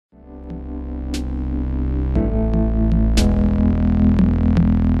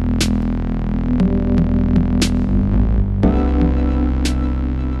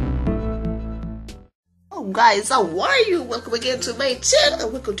guys, how are you? Welcome again to my channel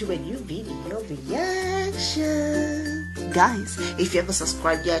and welcome to my new video reaction. Guys, if you haven't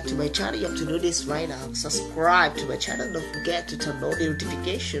subscribed yet to my channel, you have to do this right now. Subscribe to my channel, don't forget to turn on the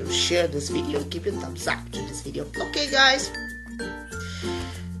notifications, share this video, give a thumbs up to this video. Okay guys,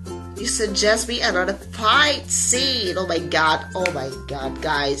 you suggest me another fight scene. Oh my god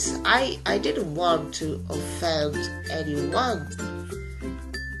guys, I didn't want to offend anyone.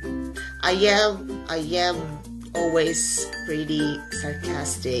 I am always pretty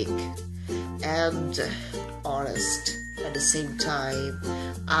sarcastic and honest at the same time.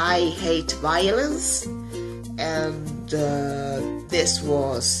 I hate violence, and this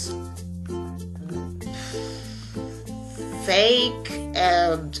was fake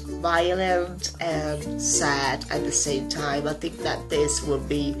and violent and sad at the same time. I think that this will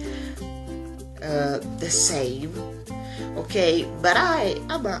be the same. Okay, but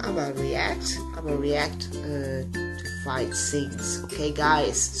I'm a react to fight scenes. Okay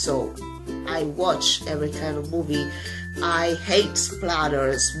guys, so I watch every kind of movie. I hate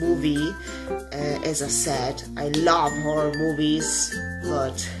splatters movie, as I said. I love horror movies,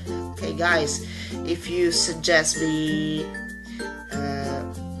 but okay guys, if you suggest me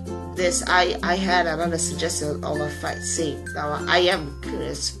this, I had another suggestion of a fight scene. Now I am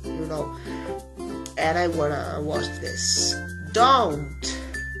curious, you know, and I wanna watch this. Don't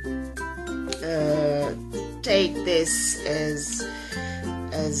take this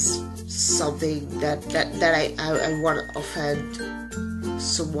as something that I want to offend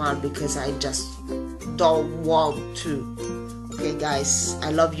someone, because I just don't want to. Okay guys, I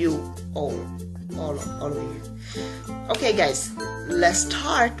love you all of you. Okay guys, let's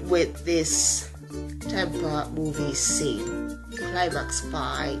start with this Tampa movie scene, climax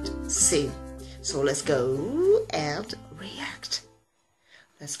fight scene. So let's go and react.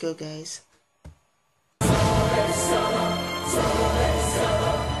 Let's go guys.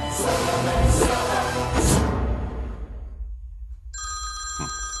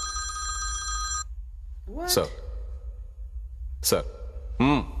 What? Sir.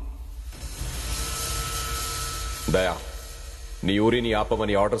 దయా, నీ ఊరిని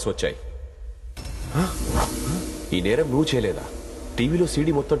ఆపమని orders వచ్చాయి. ఈ నేరం నువ్వు చేయలేదా? టీవీలో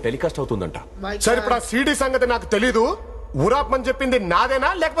సీడీ మొత్తం టెలికాస్ట్ అవుతుందంట. సరే, ఇప్పుడు ఆ సీడీ సంగతి నాకు తెలీదు. ఊరాపమని చెప్పింది నాదేనా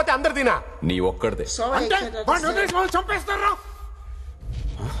లేకపోతే అందరిదినా? నీ ఒక్కడిదే. అంటే చంపేస్తారా?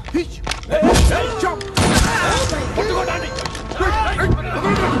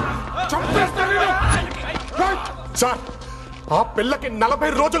 సార్, ఆ పిల్లకి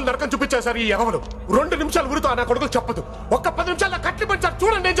 40 రోజులు నరకం చూపించారు సార్ ఈ ఎగవలు. 2 నిమిషాలు ఊరితో నా కొడుకులు చెప్పదు. ఒక్క 10 నిమిషాలు కట్లు పెంచారు.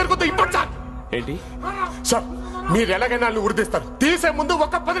 చూడండి ఏం జరుగుతుందో ఇప్పుడు సార్. ఏంటి సార్, మీరు ఎలాగైనా ఉరిదీస్తారు. తీసే ముందు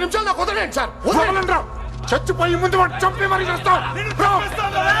ఒక్క 10 నిమిషాలు నాకు వదలండి సార్. వదలండి రా. చచ్చిపోయి ముందు వాడు చంపి మరి చేస్తాం.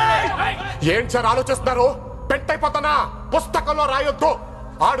 ఏంటి సార్ ఆలోచిస్తున్నారు? పెట్టయిపోతానా? పుస్తకంలో రాయొద్దు.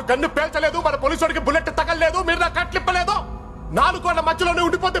 ఆడు గన్ను పేల్చలేదు, మన పోలీసుడికి బుల్లెట్ తగలలేదు, మీరు నా కట్లిప్పలేదు. 4 గోళ్ల మధ్యలోనే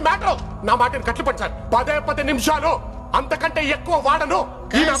ఉండిపోతే మ్యాటర్. నా మాటని కట్లిపండి సార్. 10 నిమిషాలు, అంతకంటే ఎక్కువ వాడను.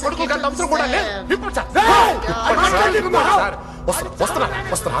 ఈ నా కొడుకు గంట అవసరం కూడా లేదు. ఇప్పుడు సార్ వస్తున్నా.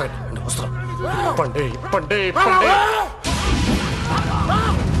 పండే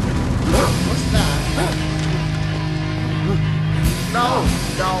No.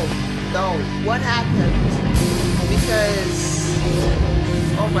 What happened? Because,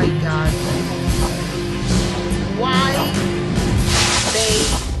 oh my god, why they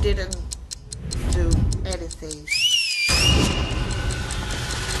didn't do anything?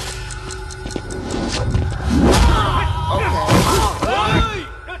 Okay.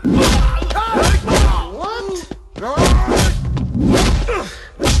 What?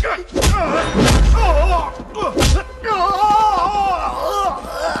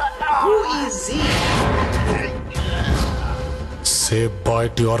 Who is he? Say bye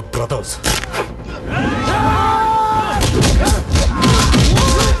to your brothers.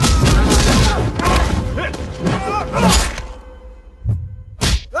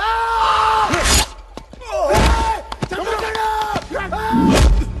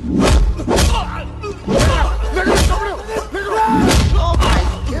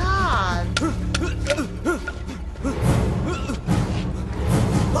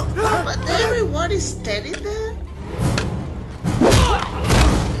 Everyone is standing there?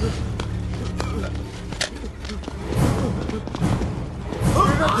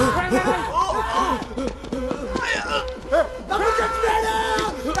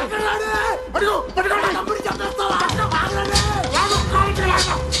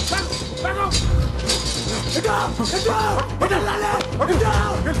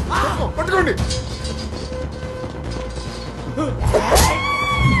 పట్టుకోండి.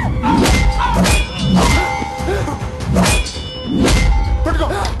 పట్టుకో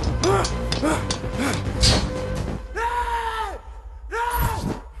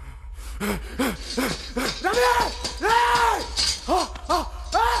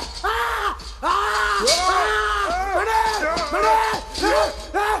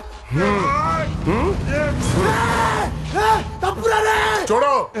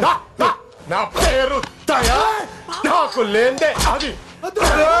చూడు నా పేరు దయా నాకు లేందే అది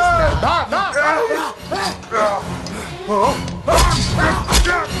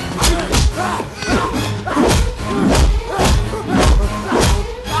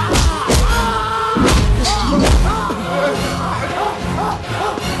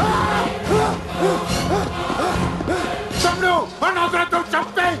తమ్ముడు మనతో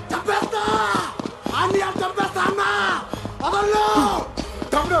చంపేస్తా అన్ని చంపేస్తా అన్నా అదల్లో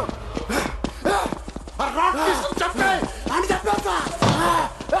తమ్ముడు రాడ్ తీసుకుని చంపే అని చంపేస్తా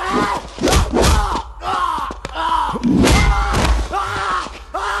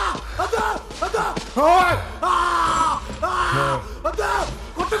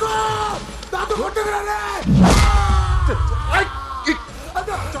కొట్టుకో దాంతో కొట్టుకురాలే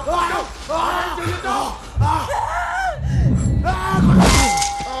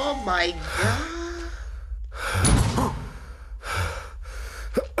Oh my god.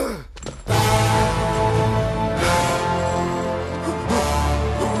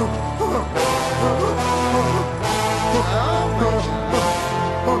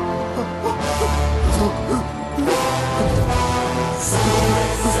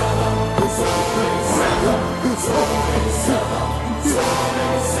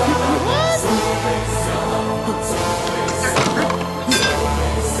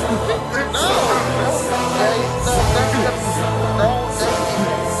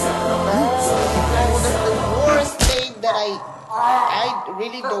 I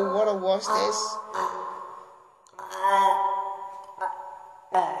really don't want to watch this.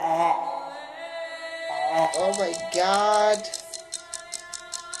 Oh my god.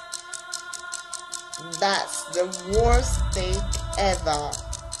 That's the worst thing ever.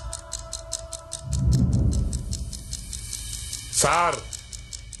 Sir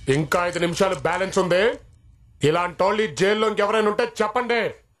ఇంకా 5 నిమిషాలు బ్యాలెన్స్ ఉంది ఇలాంటి వాళ్ళు జైల్లో ఇంకెవరైనా ఉంటే చెప్పండి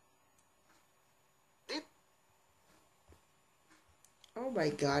Oh my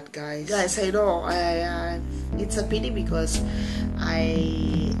god, guys, I know it's a pity because I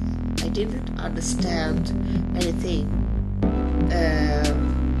didn't understand anything.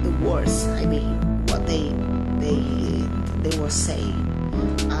 The words, I mean, what they were saying.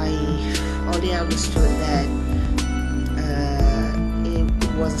 I only understood that it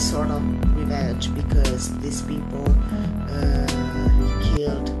was a sort of revenge because these people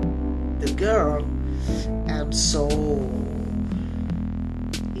killed the girl, and so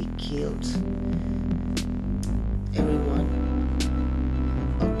killed everyone.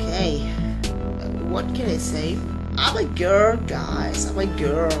 Okay, what can I say? I'm a girl, guys. I'm a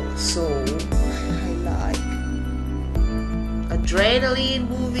girl, so I like adrenaline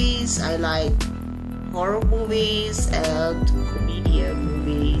movies. I like horror movies and comedian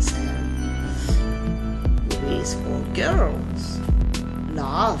movies and movies for girls.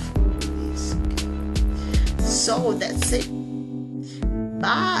 Love movies. So that's it.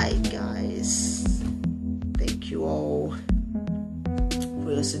 Bye, guys. Thank you all for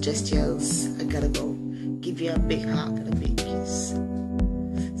your suggestions. I gotta go. Give you a big hug and a big kiss.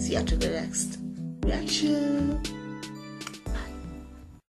 See you after the next reaction.